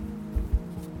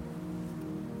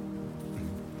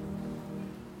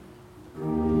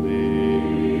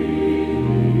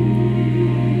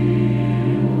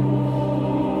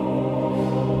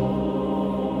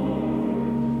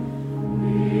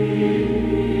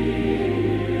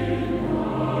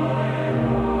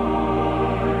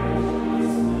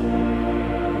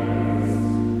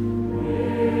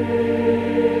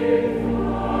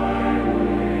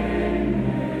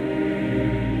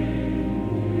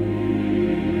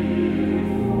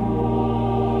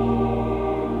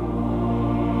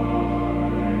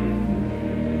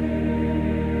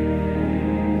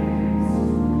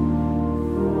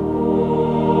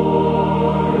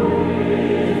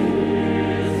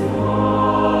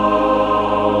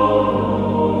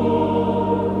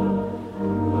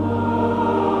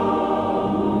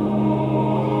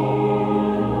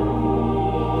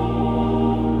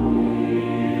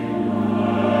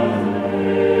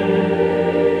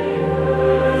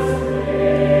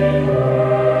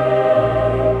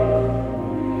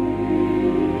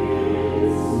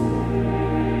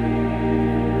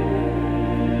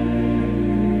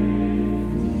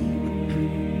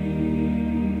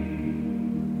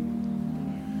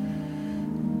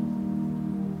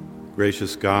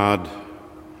 Gracious God,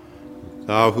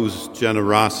 thou whose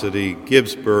generosity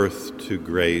gives birth to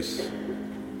grace,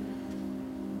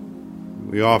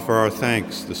 we offer our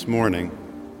thanks this morning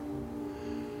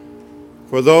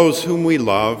for those whom we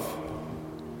love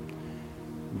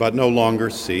but no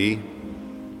longer see,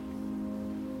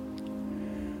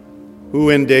 who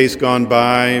in days gone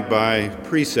by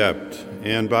precept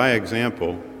and by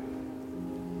example,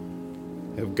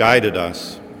 have guided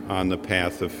us on the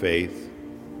path of faith,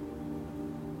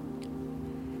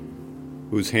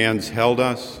 whose hands held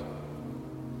us,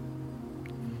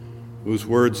 whose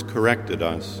words corrected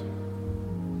us,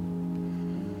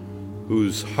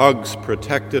 whose hugs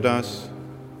protected us,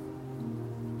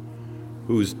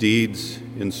 whose deeds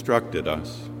instructed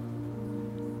us.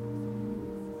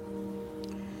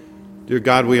 Dear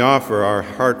God, we offer our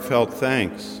heartfelt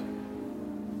thanks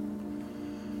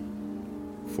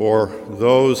for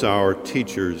those, our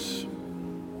teachers,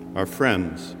 our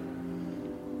friends,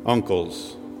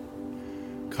 uncles,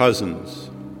 cousins,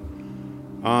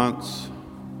 aunts,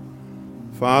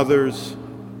 fathers,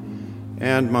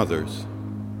 and mothers,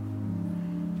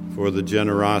 for the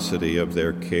generosity of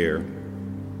their care.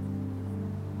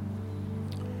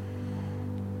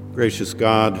 Gracious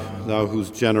God, thou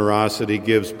whose generosity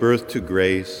gives birth to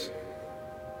grace,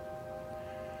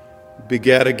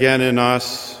 beget again in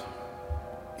us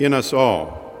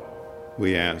all,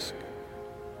 we ask,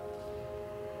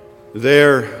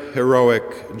 their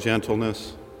heroic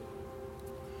gentleness,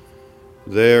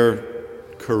 their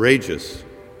courageous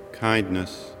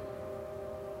kindness,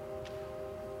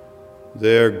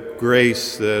 their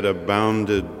grace that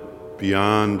abounded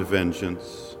beyond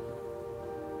vengeance.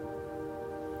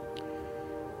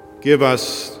 Give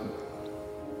us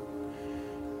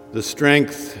the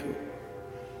strength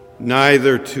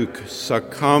neither to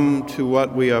succumb to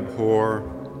what we abhor,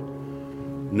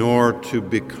 nor to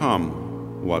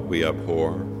become what we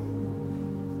abhor.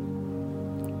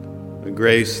 A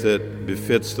grace that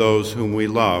befits those whom we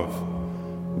love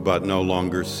but no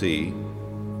longer see,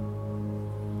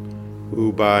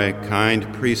 who by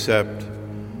kind precept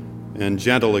and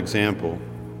gentle example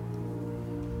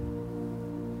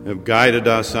have guided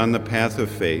us on the path of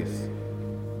faith.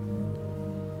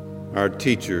 Our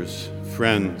teachers,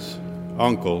 friends,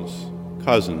 uncles,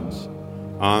 cousins,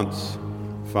 aunts,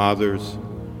 fathers,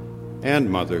 and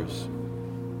mothers.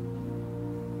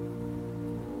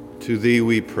 To thee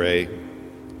we pray,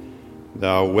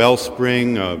 thou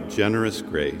wellspring of generous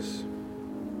grace.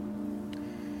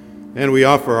 And we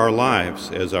offer our lives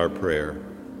as our prayer,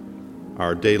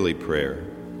 our daily prayer,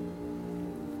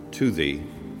 to thee.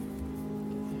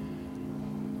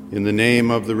 In the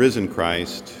name of the risen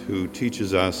Christ, who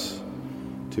teaches us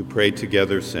to pray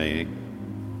together, saying,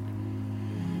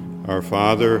 Our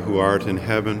Father, who art in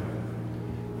heaven,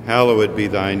 hallowed be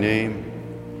thy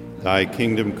name. Thy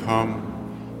kingdom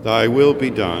come, thy will be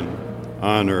done,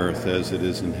 on earth as it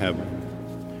is in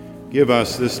heaven. Give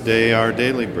us this day our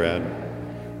daily bread,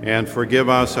 and forgive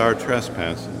us our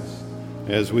trespasses,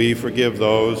 as we forgive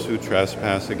those who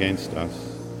trespass against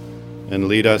us. And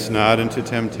lead us not into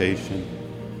temptation,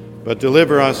 but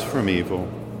deliver us from evil.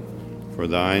 For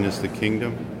thine is the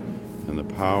kingdom, and the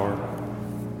power,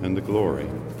 and the glory,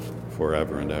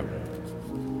 forever and ever.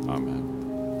 Amen.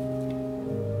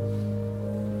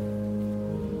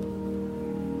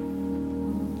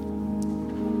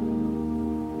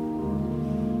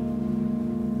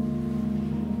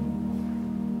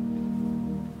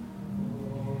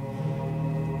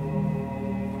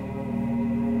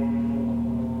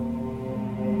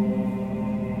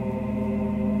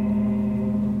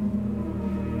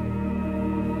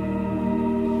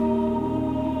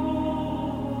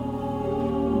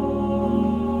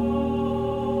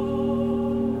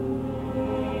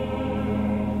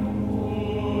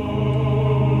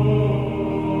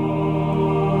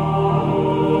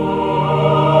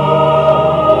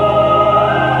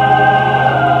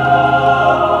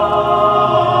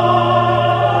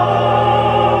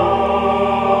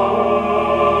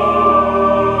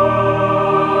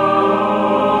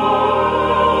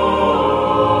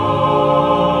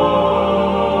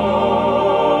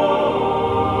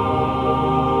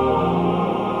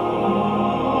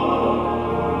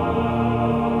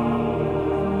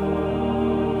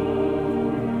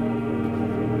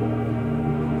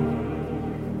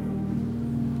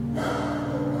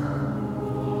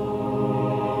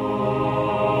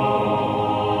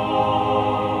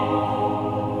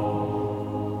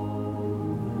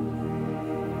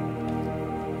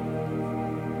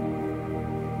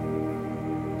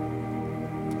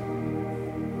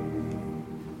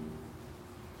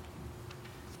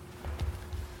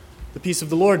 The peace of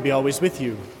the Lord be always with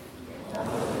you.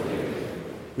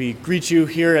 We greet you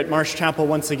here at Marsh Chapel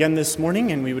once again this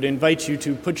morning, and we would invite you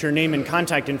to put your name and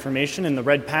contact information in the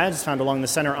red pads found along the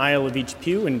center aisle of each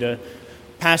pew, and to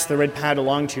pass the red pad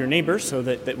along to your neighbor so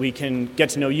that we can get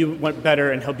to know you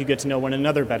better and help you get to know one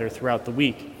another better throughout the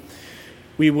week.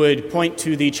 We would point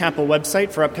to the chapel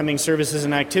website for upcoming services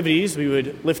and activities. We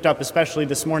would lift up, especially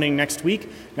this morning next week.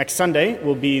 Next Sunday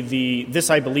will be the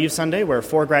This I Believe Sunday, where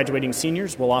 4 graduating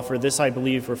seniors will offer This I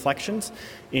Believe reflections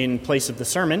in place of the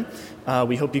sermon.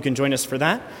 We hope you can join us for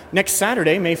that. Next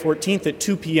Saturday, May 14th at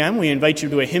 2 p.m., we invite you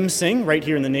to a hymn sing right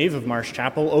here in the nave of Marsh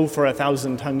Chapel, "Oh, for a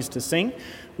Thousand Tongues to Sing."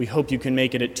 We hope you can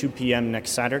make it at 2 p.m.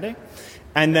 next Saturday.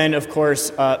 And then, of course,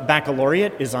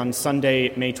 baccalaureate is on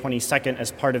Sunday, May 22nd,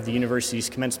 as part of the university's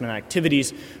commencement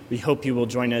activities. We hope you will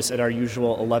join us at our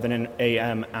usual 11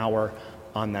 a.m. hour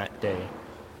on that day.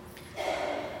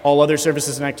 All other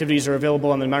services and activities are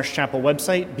available on the Marsh Chapel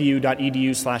website,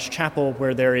 bu.edu/chapel,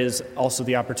 where there is also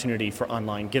the opportunity for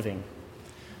online giving.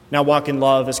 Now walk in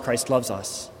love as Christ loves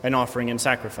us, an offering and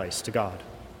sacrifice to God.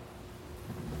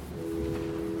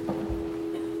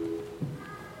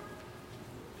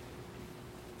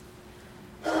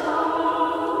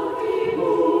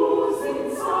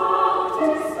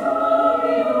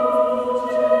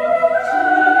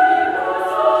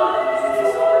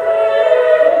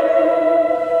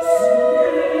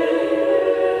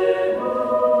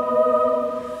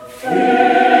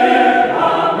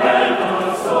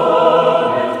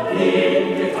 Dei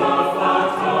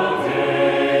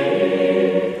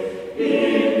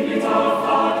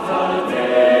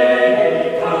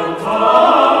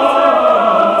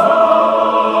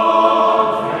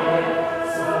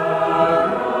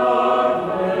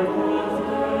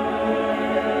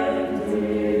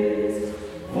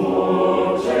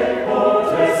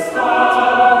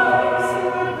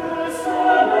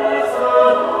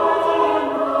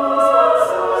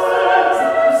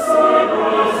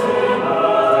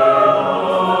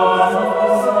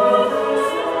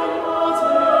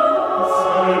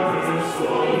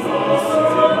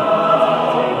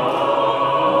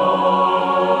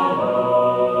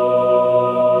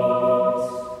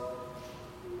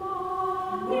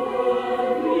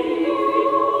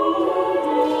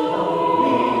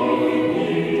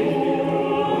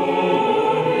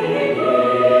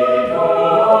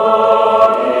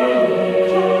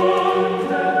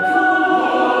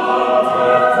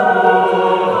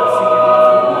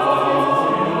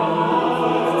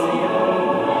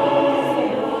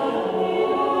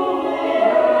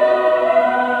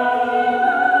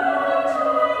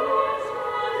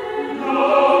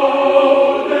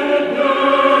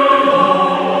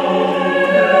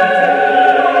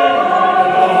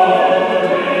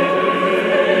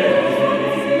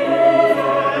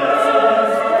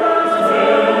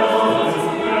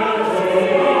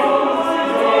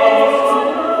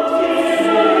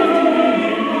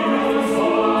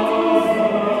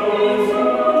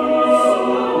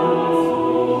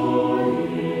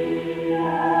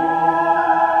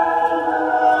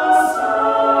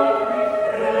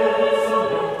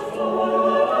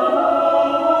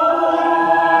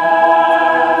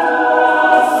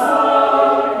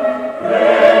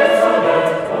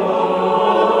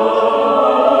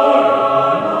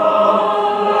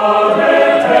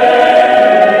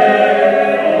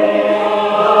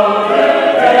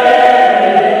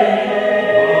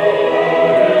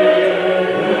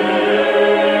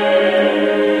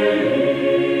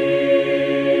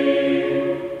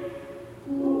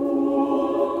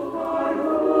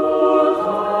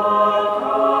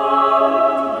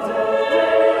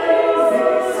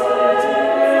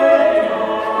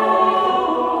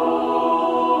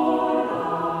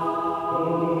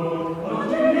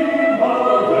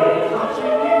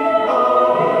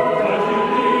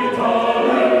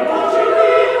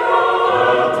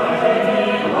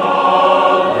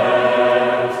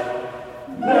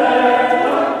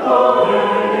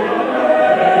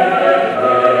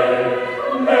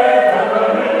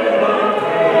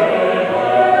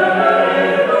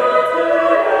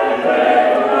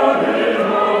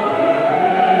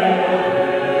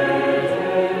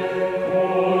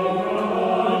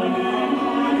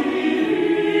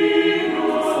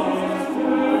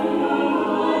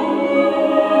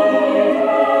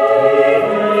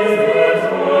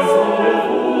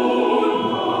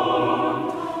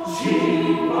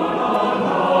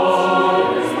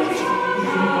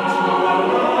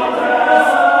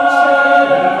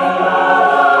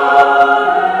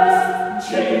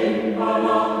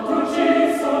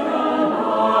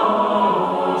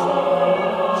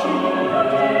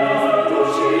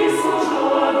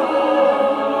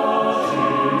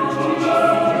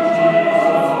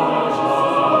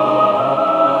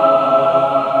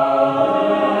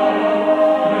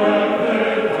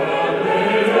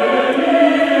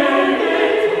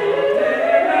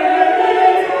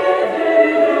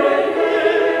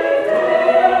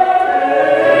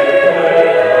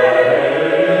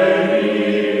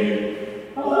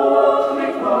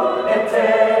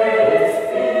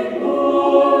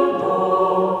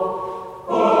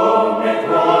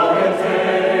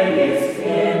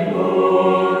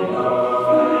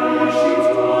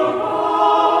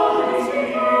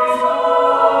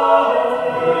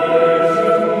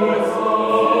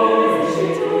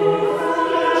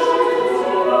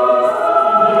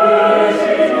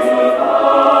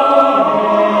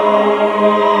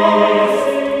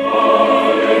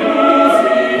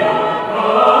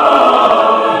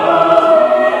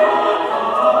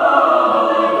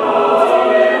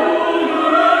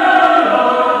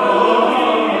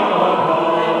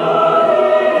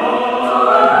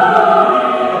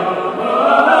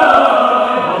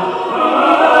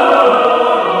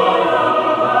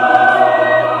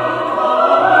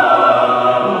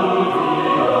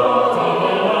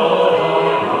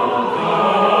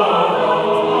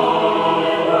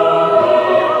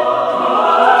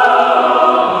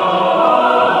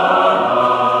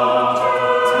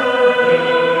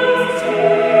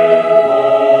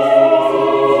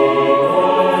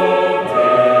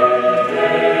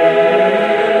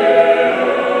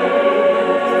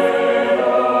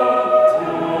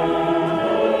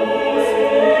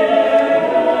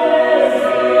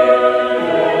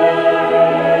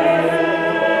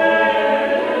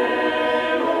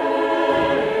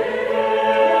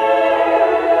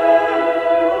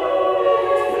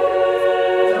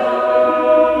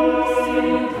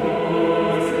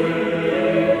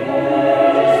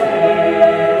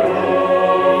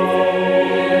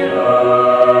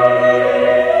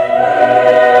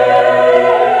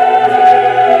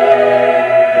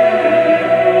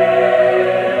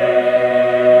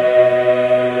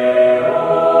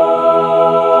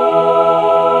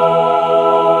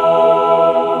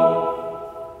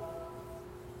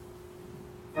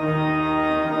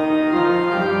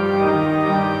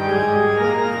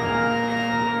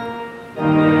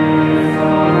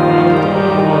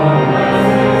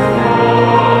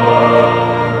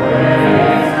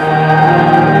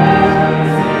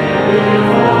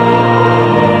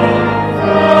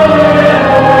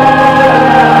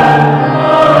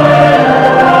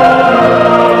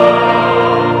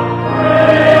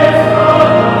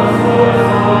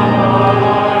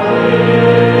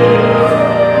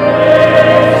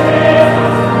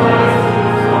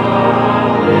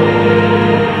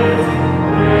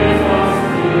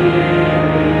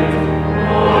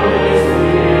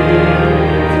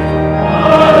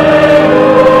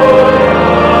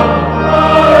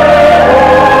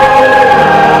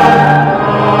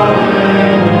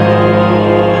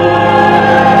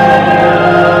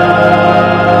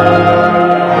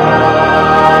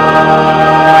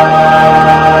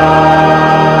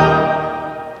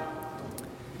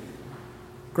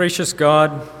Gracious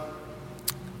God,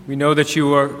 we know that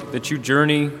you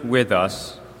journey with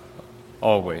us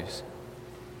always.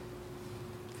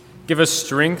 Give us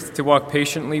strength to walk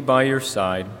patiently by your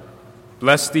side.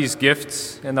 Bless these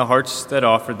gifts and the hearts that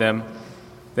offer them,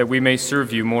 that we may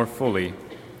serve you more fully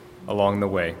along the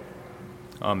way.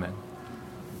 Amen.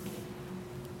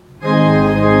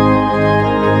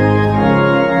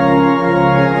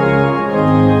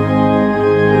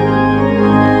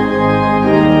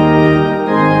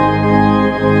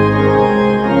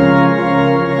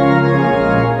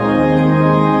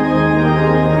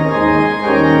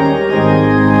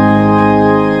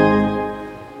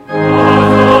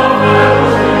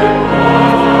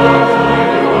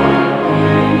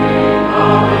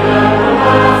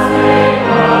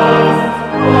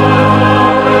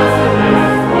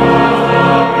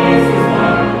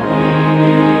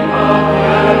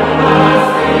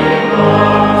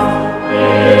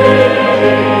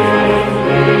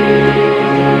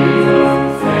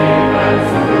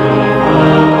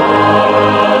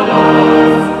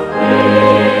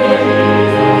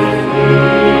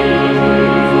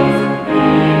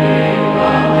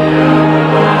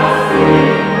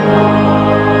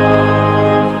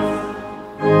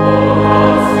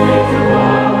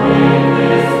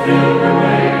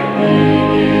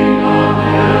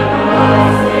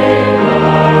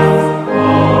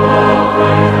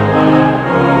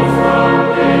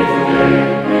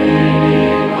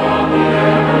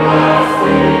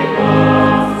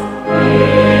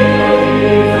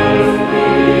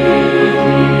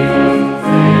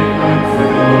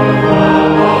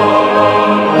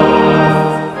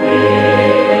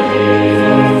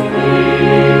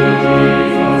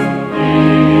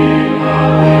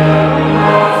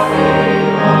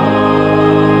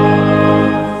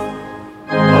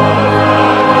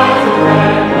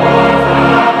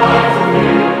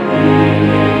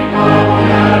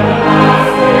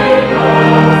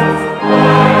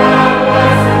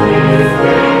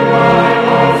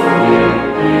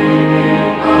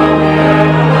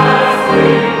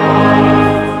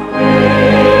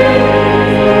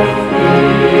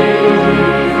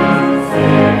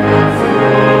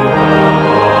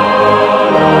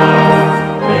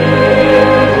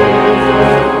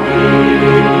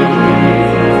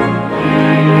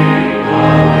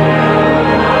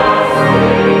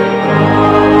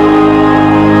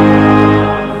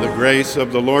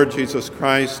 Of the Lord Jesus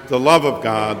Christ, the love of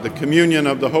God, the communion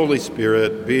of the Holy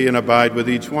Spirit be and abide with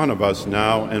each one of us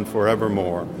now and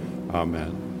forevermore.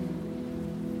 Amen.